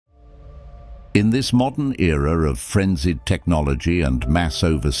In this modern era of frenzied technology and mass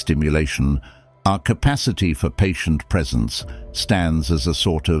overstimulation, our capacity for patient presence stands as a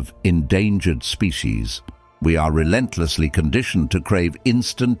sort of endangered species. We are relentlessly conditioned to crave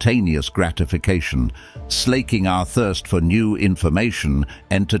instantaneous gratification, slaking our thirst for new information,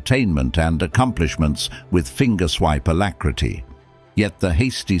 entertainment, and accomplishments with finger-swipe alacrity. Yet the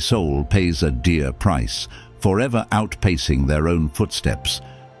hasty soul pays a dear price, forever outpacing their own footsteps.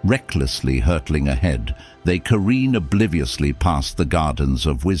 Recklessly hurtling ahead, they careen obliviously past the gardens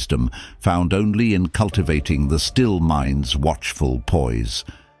of wisdom, found only in cultivating the still mind's watchful poise.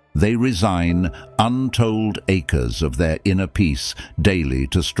 They resign untold acres of their inner peace daily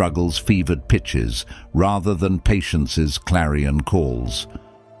to struggle's fevered pitches, rather than patience's clarion calls.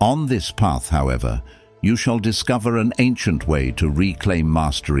 On this path, however, you shall discover an ancient way to reclaim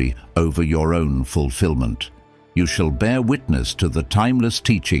mastery over your own fulfillment. You shall bear witness to the timeless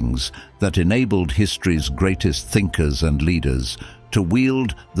teachings that enabled history's greatest thinkers and leaders to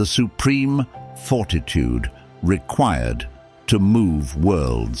wield the supreme fortitude required to move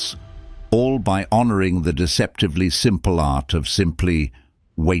worlds, all by honoring the deceptively simple art of simply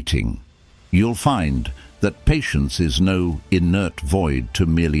waiting. You'll find that patience is no inert void to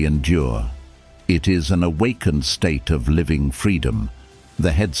merely endure. It is an awakened state of living freedom, the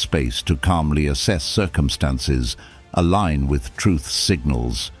headspace to calmly assess circumstances, align with truth's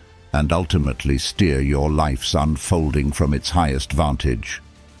signals, and ultimately steer your life's unfolding from its highest vantage.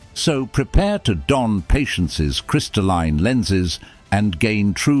 So prepare to don patience's crystalline lenses and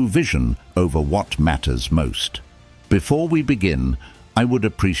gain true vision over what matters most. Before we begin, I would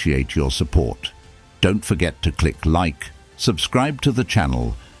appreciate your support. Don't forget to click like, subscribe to the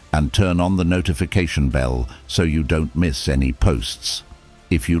channel, and turn on the notification bell so you don't miss any posts.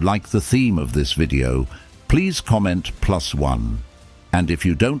 If you like the theme of this video, please comment +1. And if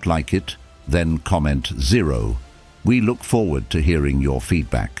you don't like it, then comment 0. We look forward to hearing your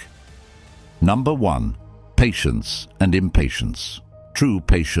feedback. Number 1. Patience and impatience. True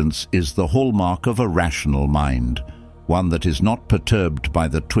patience is the hallmark of a rational mind, one that is not perturbed by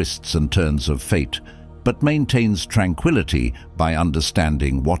the twists and turns of fate, but maintains tranquility by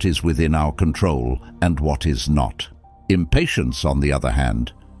understanding what is within our control and what is not. Impatience, on the other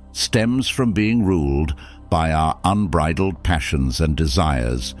hand, stems from being ruled by our unbridled passions and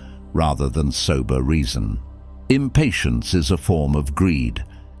desires rather than sober reason. Impatience is a form of greed,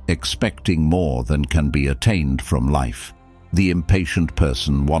 expecting more than can be attained from life. The impatient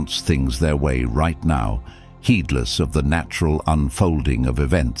person wants things their way right now, heedless of the natural unfolding of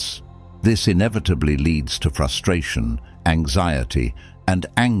events. This inevitably leads to frustration, anxiety, and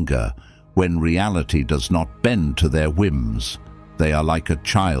anger when reality does not bend to their whims. They are like a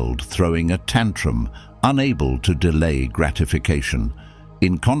child throwing a tantrum, unable to delay gratification.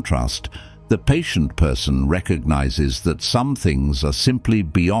 In contrast, the patient person recognizes that some things are simply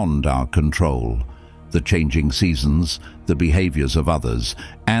beyond our control. The changing seasons, the behaviors of others,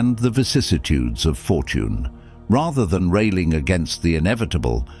 and the vicissitudes of fortune. Rather than railing against the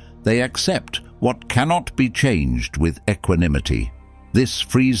inevitable, they accept what cannot be changed with equanimity. This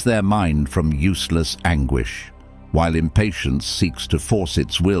frees their mind from useless anguish. While impatience seeks to force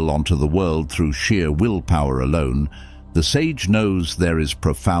its will onto the world through sheer willpower alone, the sage knows there is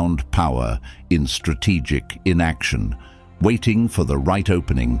profound power in strategic inaction, waiting for the right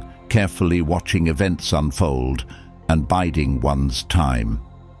opening, carefully watching events unfold, and biding one's time.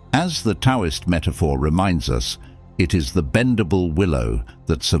 As the Taoist metaphor reminds us, it is the bendable willow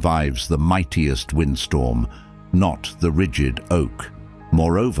that survives the mightiest windstorm, not the rigid oak.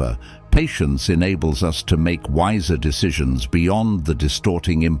 Moreover, patience enables us to make wiser decisions beyond the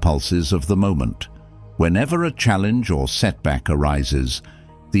distorting impulses of the moment. Whenever a challenge or setback arises,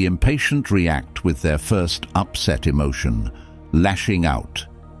 the impatient react with their first upset emotion, lashing out,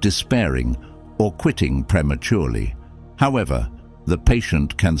 despairing, or quitting prematurely. However, the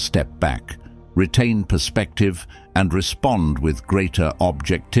patient can step back, retain perspective, and respond with greater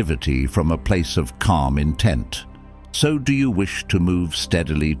objectivity from a place of calm intent. So do you wish to move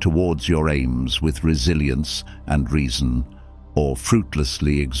steadily towards your aims with resilience and reason, or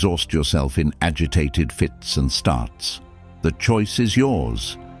fruitlessly exhaust yourself in agitated fits and starts? The choice is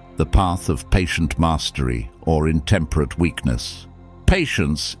yours, the path of patient mastery or intemperate weakness.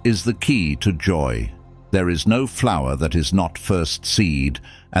 Patience is the key to joy. There is no flower that is not first seed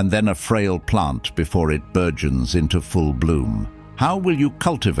and then a frail plant before it burgeons into full bloom. How will you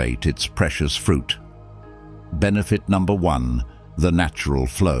cultivate its precious fruit? Benefit number 1, the natural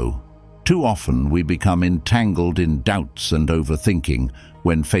flow. Too often we become entangled in doubts and overthinking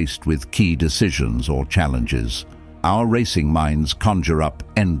when faced with key decisions or challenges. our racing minds conjure up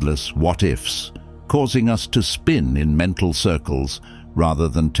endless what-ifs, causing us to spin in mental circles rather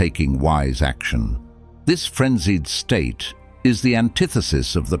than taking wise action. This frenzied state is the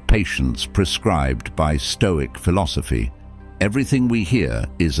antithesis of the patience prescribed by Stoic philosophy. Everything we hear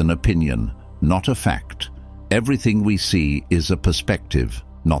is an opinion, not a fact. Everything we see is a perspective,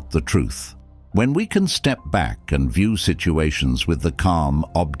 not the truth. When we can step back and view situations with the calm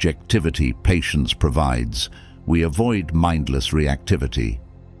objectivity patience provides, we avoid mindless reactivity.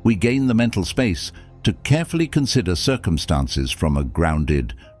 We gain the mental space to carefully consider circumstances from a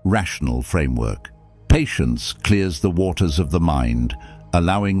grounded, rational framework. Patience clears the waters of the mind,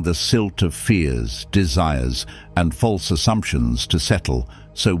 allowing the silt of fears, desires, and false assumptions to settle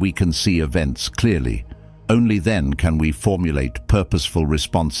so we can see events clearly. Only then can we formulate purposeful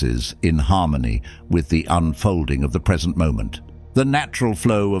responses in harmony with the unfolding of the present moment. The natural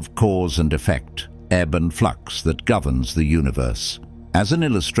flow of cause and effect, ebb and flux that governs the universe. As an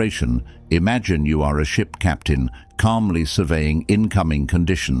illustration, imagine you are a ship captain calmly surveying incoming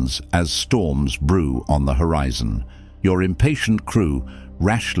conditions as storms brew on the horizon. Your impatient crew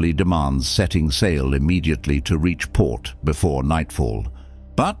rashly demands setting sail immediately to reach port before nightfall.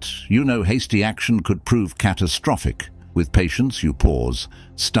 But you know hasty action could prove catastrophic. With patience, you pause,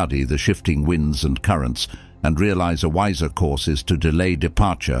 study the shifting winds and currents, and realize a wiser course is to delay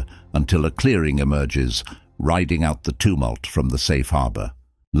departure until a clearing emerges, riding out the tumult from the safe harbor.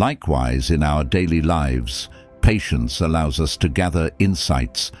 Likewise, in our daily lives, patience allows us to gather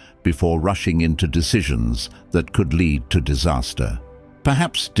insights before rushing into decisions that could lead to disaster.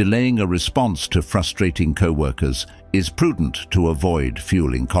 Perhaps delaying a response to frustrating co-workers is prudent to avoid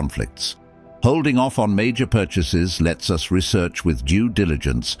fueling conflicts. Holding off on major purchases lets us research with due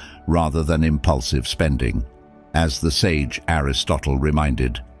diligence rather than impulsive spending. As the sage Aristotle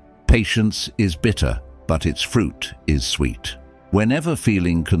reminded, patience is bitter, but its fruit is sweet. Whenever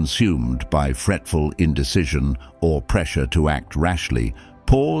feeling consumed by fretful indecision or pressure to act rashly,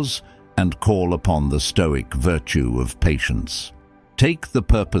 pause and call upon the Stoic virtue of patience. Take the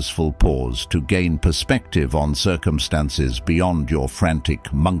purposeful pause to gain perspective on circumstances beyond your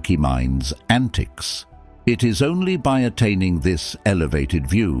frantic monkey mind's antics. It is only by attaining this elevated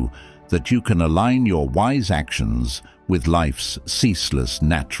view that you can align your wise actions with life's ceaseless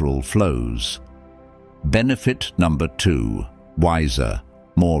natural flows. Benefit number 2. Wiser,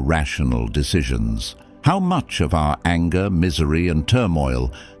 more rational decisions. How much of our anger, misery, and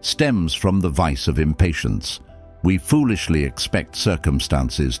turmoil stems from the vice of impatience? We foolishly expect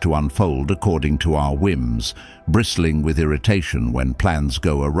circumstances to unfold according to our whims, bristling with irritation when plans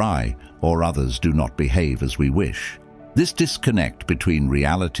go awry or others do not behave as we wish. This disconnect between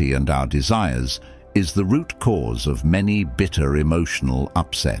reality and our desires is the root cause of many bitter emotional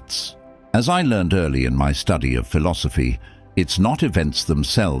upsets. As I learned early in my study of philosophy, it's not events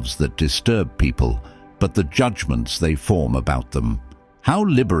themselves that disturb people, but the judgments they form about them. How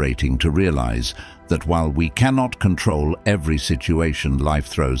liberating to realize that while we cannot control every situation life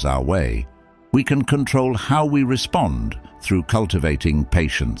throws our way, we can control how we respond through cultivating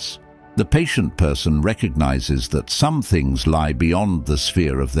patience. The patient person recognizes that some things lie beyond the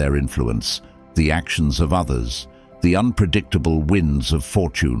sphere of their influence, the actions of others, the unpredictable winds of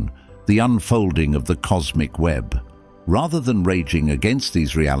fortune, the unfolding of the cosmic web. Rather than raging against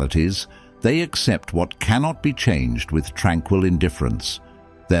these realities, they accept what cannot be changed with tranquil indifference.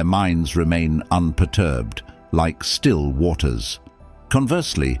 Their minds remain unperturbed, like still waters.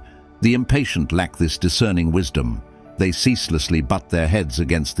 Conversely, the impatient lack this discerning wisdom. They ceaselessly butt their heads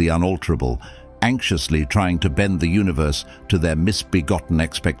against the unalterable, anxiously trying to bend the universe to their misbegotten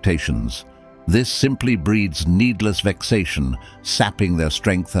expectations. This simply breeds needless vexation, sapping their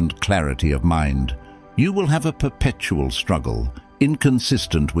strength and clarity of mind. You will have a perpetual struggle,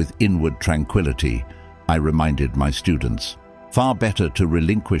 inconsistent with inward tranquility, I reminded my students. Far better to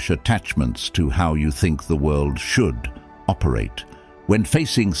relinquish attachments to how you think the world should operate. When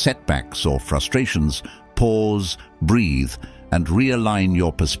facing setbacks or frustrations, pause, breathe, and realign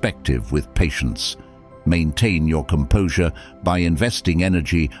your perspective with patience. Maintain your composure by investing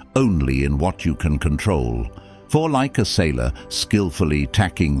energy only in what you can control. For like a sailor skillfully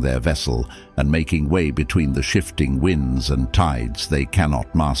tacking their vessel and making way between the shifting winds and tides they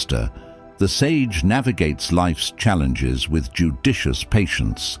cannot master, the sage navigates life's challenges with judicious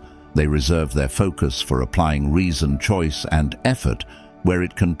patience. They reserve their focus for applying reason, choice, and effort where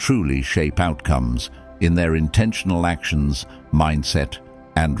it can truly shape outcomes in their intentional actions, mindset,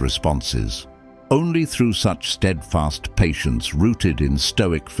 and responses. Only through such steadfast patience rooted in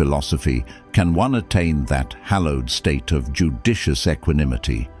Stoic philosophy can one attain that hallowed state of judicious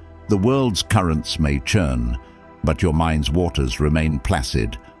equanimity. The world's currents may churn, but your mind's waters remain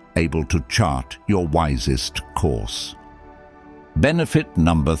placid, able to chart your wisest course. Benefit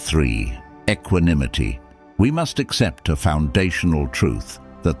number 3, equanimity. We must accept a foundational truth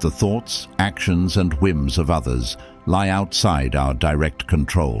that the thoughts, actions, and whims of others lie outside our direct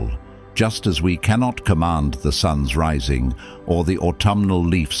control. Just as we cannot command the sun's rising or the autumnal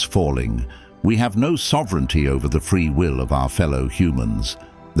leaves falling, we have no sovereignty over the free will of our fellow humans.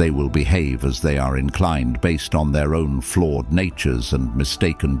 They will behave as they are inclined based on their own flawed natures and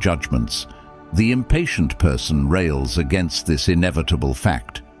mistaken judgments. The impatient person rails against this inevitable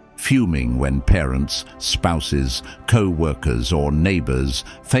fact, fuming when parents, spouses, co-workers, or neighbors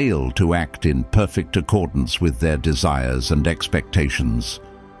fail to act in perfect accordance with their desires and expectations.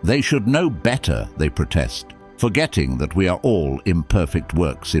 They should know better, they protest, forgetting that we are all imperfect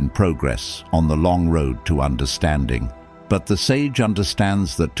works in progress on the long road to understanding. But the sage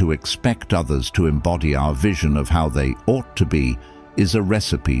understands that to expect others to embody our vision of how they ought to be is a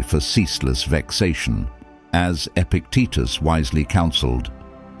recipe for ceaseless vexation. As Epictetus wisely counseled,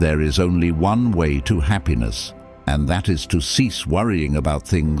 there is only one way to happiness, and that is to cease worrying about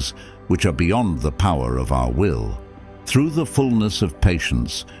things which are beyond the power of our will. Through the fullness of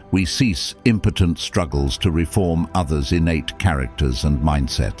patience, we cease impotent struggles to reform others' innate characters and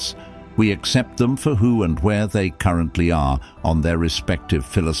mindsets. We accept them for who and where they currently are on their respective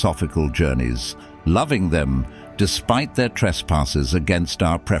philosophical journeys, loving them despite their trespasses against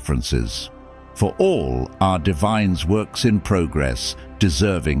our preferences. For all are divine's works in progress,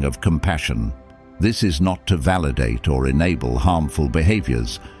 deserving of compassion. This is not to validate or enable harmful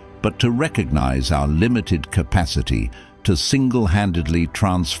behaviors, but to recognize our limited capacity to single-handedly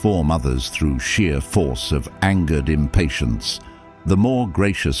transform others through sheer force of angered impatience. The more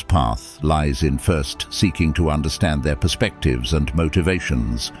gracious path lies in first seeking to understand their perspectives and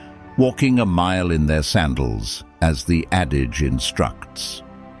motivations, walking a mile in their sandals, as the adage instructs.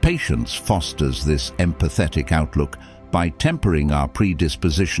 Patience fosters this empathetic outlook by tempering our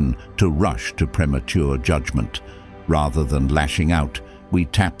predisposition to rush to premature judgment. Rather than lashing out, we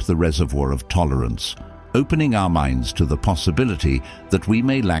tap the reservoir of tolerance, opening our minds to the possibility that we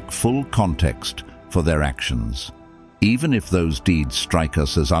may lack full context for their actions. Even if those deeds strike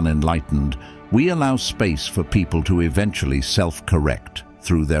us as unenlightened, we allow space for people to eventually self-correct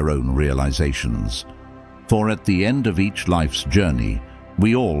through their own realizations. For at the end of each life's journey,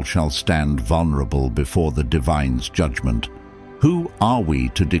 we all shall stand vulnerable before the divine's judgment. Who are we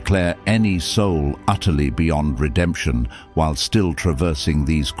to declare any soul utterly beyond redemption while still traversing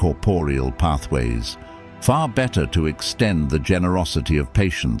these corporeal pathways? Far better to extend the generosity of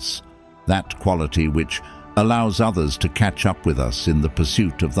patience, that quality which allows others to catch up with us in the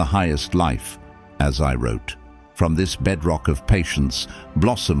pursuit of the highest life. As I wrote, from this bedrock of patience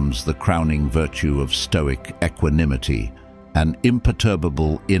blossoms the crowning virtue of Stoic equanimity, an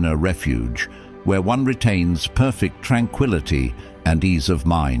imperturbable inner refuge where one retains perfect tranquility and ease of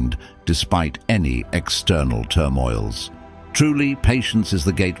mind despite any external turmoils. Truly, patience is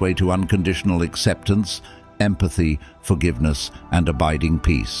the gateway to unconditional acceptance, empathy, forgiveness, and abiding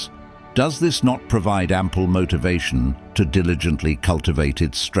peace. Does this not provide ample motivation to diligently cultivate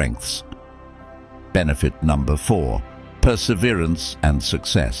its strengths? Benefit number 4, perseverance and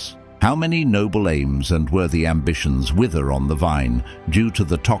success. How many noble aims and worthy ambitions wither on the vine due to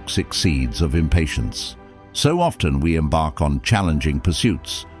the toxic seeds of impatience? So often we embark on challenging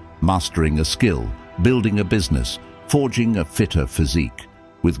pursuits, mastering a skill, building a business, forging a fitter physique,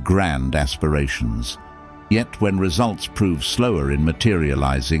 with grand aspirations. Yet when results prove slower in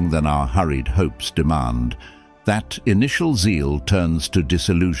materializing than our hurried hopes demand, that initial zeal turns to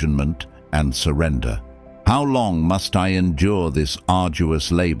disillusionment and surrender. How long must I endure this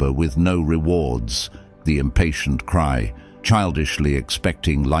arduous labor with no rewards? The impatient cry, childishly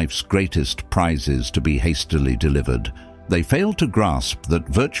expecting life's greatest prizes to be hastily delivered. They fail to grasp that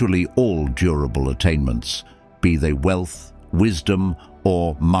virtually all durable attainments, be they wealth, wisdom,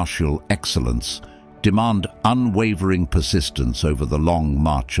 or martial excellence, demand unwavering persistence over the long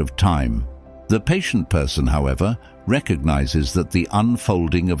march of time. The patient person, however, recognizes that the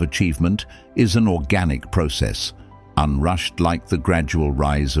unfolding of achievement is an organic process, unrushed like the gradual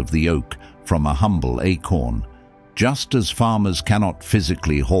rise of the oak from a humble acorn. Just as farmers cannot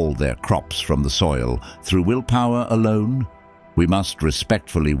physically haul their crops from the soil through willpower alone, we must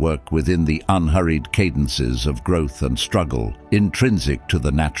respectfully work within the unhurried cadences of growth and struggle intrinsic to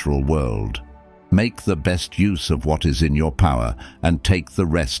the natural world. Make the best use of what is in your power and take the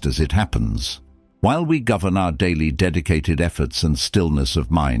rest as it happens. While we govern our daily dedicated efforts and stillness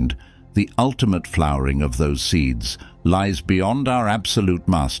of mind, the ultimate flowering of those seeds lies beyond our absolute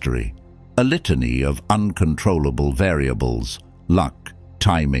mastery. A litany of uncontrollable variables, luck,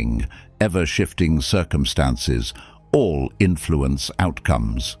 timing, ever-shifting circumstances, all influence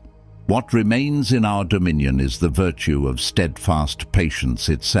outcomes. What remains in our dominion is the virtue of steadfast patience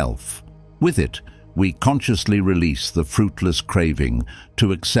itself. With it, we consciously release the fruitless craving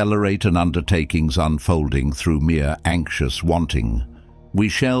to accelerate an undertaking's unfolding through mere anxious wanting. We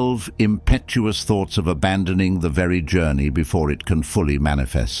shelve impetuous thoughts of abandoning the very journey before it can fully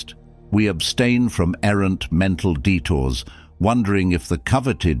manifest. We abstain from errant mental detours, wondering if the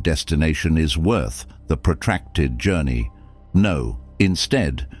coveted destination is worth the protracted journey. No,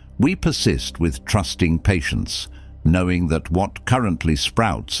 instead, we persist with trusting patience, knowing that what currently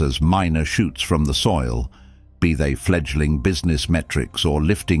sprouts as minor shoots from the soil, be they fledgling business metrics or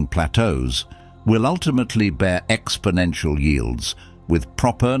lifting plateaus, will ultimately bear exponential yields with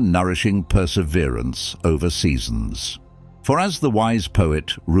proper, nourishing perseverance over seasons. For as the wise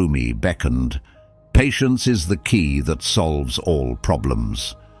poet Rumi beckoned, patience is the key that solves all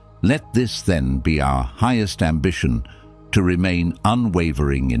problems. Let this then be our highest ambition, to remain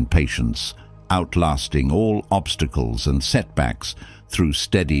unwavering in patience, outlasting all obstacles and setbacks through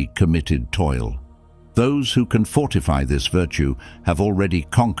steady, committed toil. Those who can fortify this virtue have already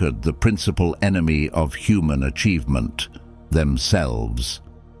conquered the principal enemy of human achievement, themselves.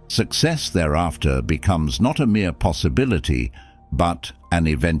 Success thereafter becomes not a mere possibility, but an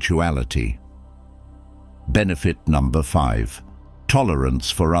eventuality. Benefit number 5.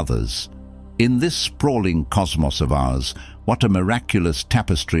 Tolerance for others. In this sprawling cosmos of ours, what a miraculous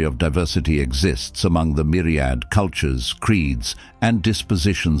tapestry of diversity exists among the myriad cultures, creeds, and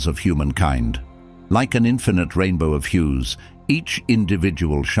dispositions of humankind. Like an infinite rainbow of hues, each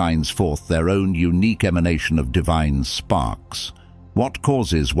individual shines forth their own unique emanation of divine sparks. What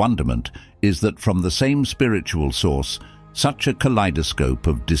causes wonderment is that from the same spiritual source, such a kaleidoscope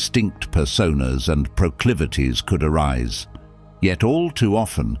of distinct personas and proclivities could arise. Yet all too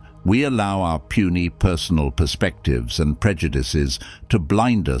often, we allow our puny personal perspectives and prejudices to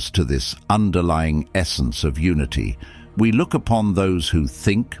blind us to this underlying essence of unity. We look upon those who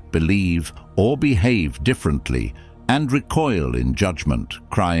think, believe, or behave differently and recoil in judgment,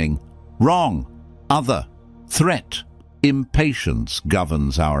 crying, "Wrong! Other! Threat!" Impatience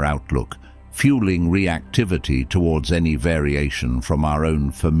governs our outlook, fueling reactivity towards any variation from our own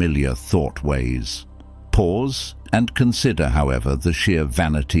familiar thought ways. Pause and consider, however, the sheer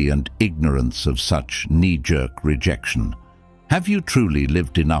vanity and ignorance of such knee-jerk rejection. Have you truly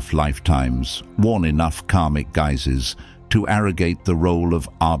lived enough lifetimes, worn enough karmic guises, to arrogate the role of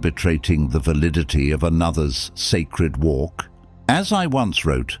arbitrating the validity of another's sacred walk? As I once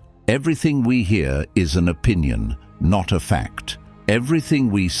wrote, everything we hear is an opinion, not a fact.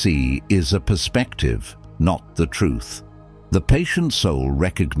 Everything we see is a perspective, not the truth. The patient soul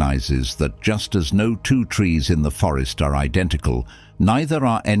recognizes that just as no two trees in the forest are identical, neither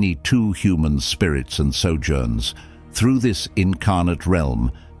are any two human spirits and sojourns through this incarnate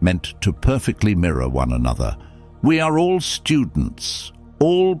realm meant to perfectly mirror one another. We are all students,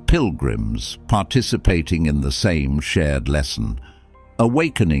 all pilgrims participating in the same shared lesson,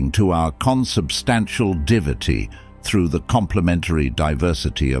 awakening to our consubstantial divinity through the complementary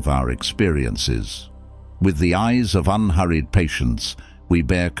diversity of our experiences. With the eyes of unhurried patience, we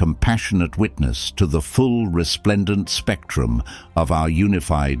bear compassionate witness to the full resplendent spectrum of our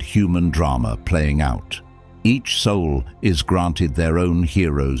unified human drama playing out. Each soul is granted their own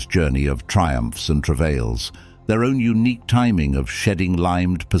hero's journey of triumphs and travails, their own unique timing of shedding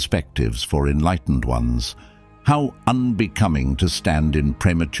limed perspectives for enlightened ones. How unbecoming to stand in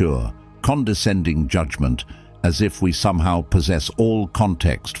premature, condescending judgment as if we somehow possess all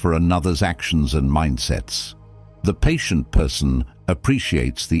context for another's actions and mindsets. The patient person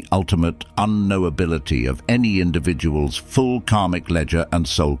appreciates the ultimate unknowability of any individual's full karmic ledger and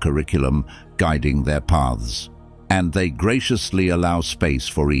soul curriculum guiding their paths, and they graciously allow space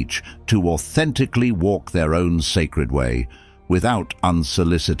for each to authentically walk their own sacred way without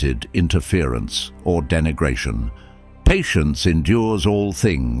unsolicited interference or denigration. Patience endures all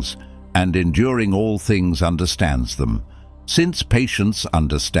things, and enduring all things understands them. Since patience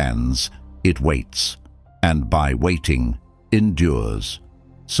understands, it waits, and by waiting, endures.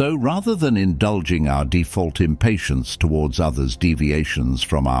 So rather than indulging our default impatience towards others' deviations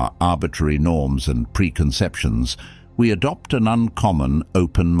from our arbitrary norms and preconceptions, we adopt an uncommon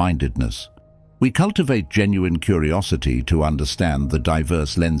open-mindedness. We cultivate genuine curiosity to understand the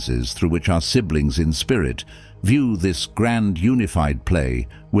diverse lenses through which our siblings in spirit view this grand unified play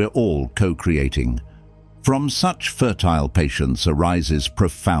we're all co-creating. From such fertile patience arises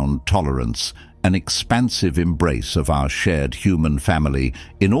profound tolerance, an expansive embrace of our shared human family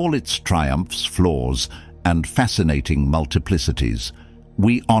in all its triumphs, flaws, and fascinating multiplicities.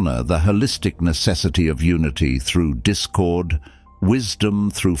 We honor the holistic necessity of unity through discord,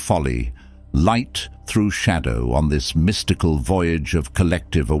 wisdom through folly, light through shadow on this mystical voyage of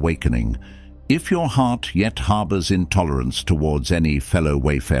collective awakening. If your heart yet harbors intolerance towards any fellow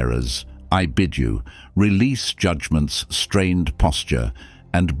wayfarers, I bid you, release judgment's strained posture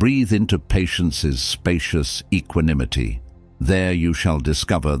and breathe into patience's spacious equanimity. There you shall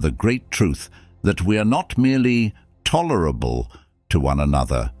discover the great truth that we are not merely tolerable to one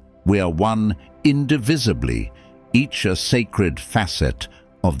another, we are one indivisibly, each a sacred facet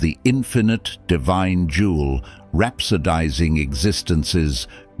of the infinite divine jewel rhapsodizing existence's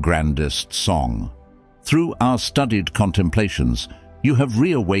grandest song. Through our studied contemplations, you have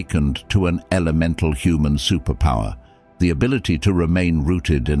reawakened to an elemental human superpower, the ability to remain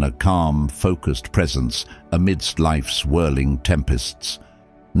rooted in a calm, focused presence amidst life's whirling tempests.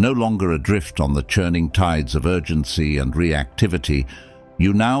 No longer adrift on the churning tides of urgency and reactivity,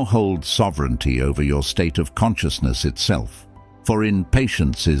 you now hold sovereignty over your state of consciousness itself. For in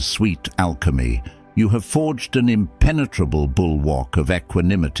patience's sweet alchemy, you have forged an impenetrable bulwark of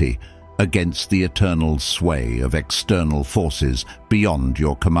equanimity against the eternal sway of external forces beyond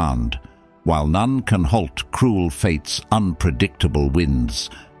your command. While none can halt cruel fate's unpredictable winds,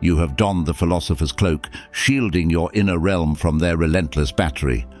 you have donned the philosopher's cloak, shielding your inner realm from their relentless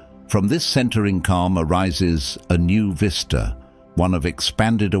battery. From this centering calm arises a new vista, one of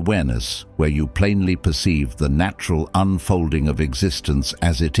expanded awareness, where you plainly perceive the natural unfolding of existence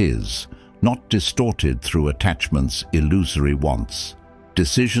as it is, not distorted through attachment's illusory wants.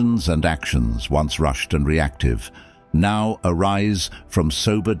 Decisions and actions, once rushed and reactive, now arise from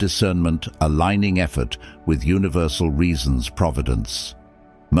sober discernment, aligning effort with universal reason's providence.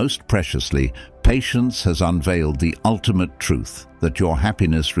 Most preciously, patience has unveiled the ultimate truth that your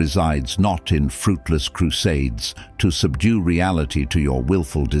happiness resides not in fruitless crusades to subdue reality to your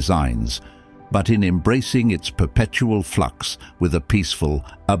willful designs, but in embracing its perpetual flux with a peaceful,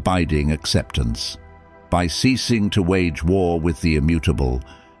 abiding acceptance. By ceasing to wage war with the immutable,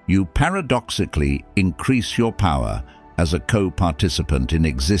 you paradoxically increase your power as a co-participant in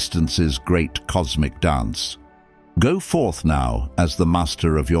existence's great cosmic dance. Go forth now as the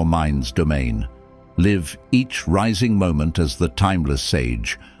master of your mind's domain. Live each rising moment as the timeless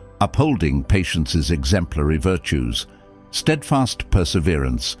sage, upholding patience's exemplary virtues, steadfast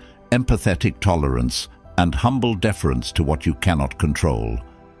perseverance, empathetic tolerance, and humble deference to what you cannot control.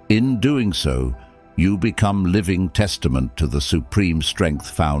 In doing so, you become living testament to the supreme strength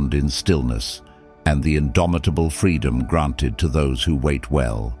found in stillness and the indomitable freedom granted to those who wait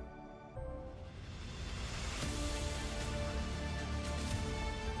well.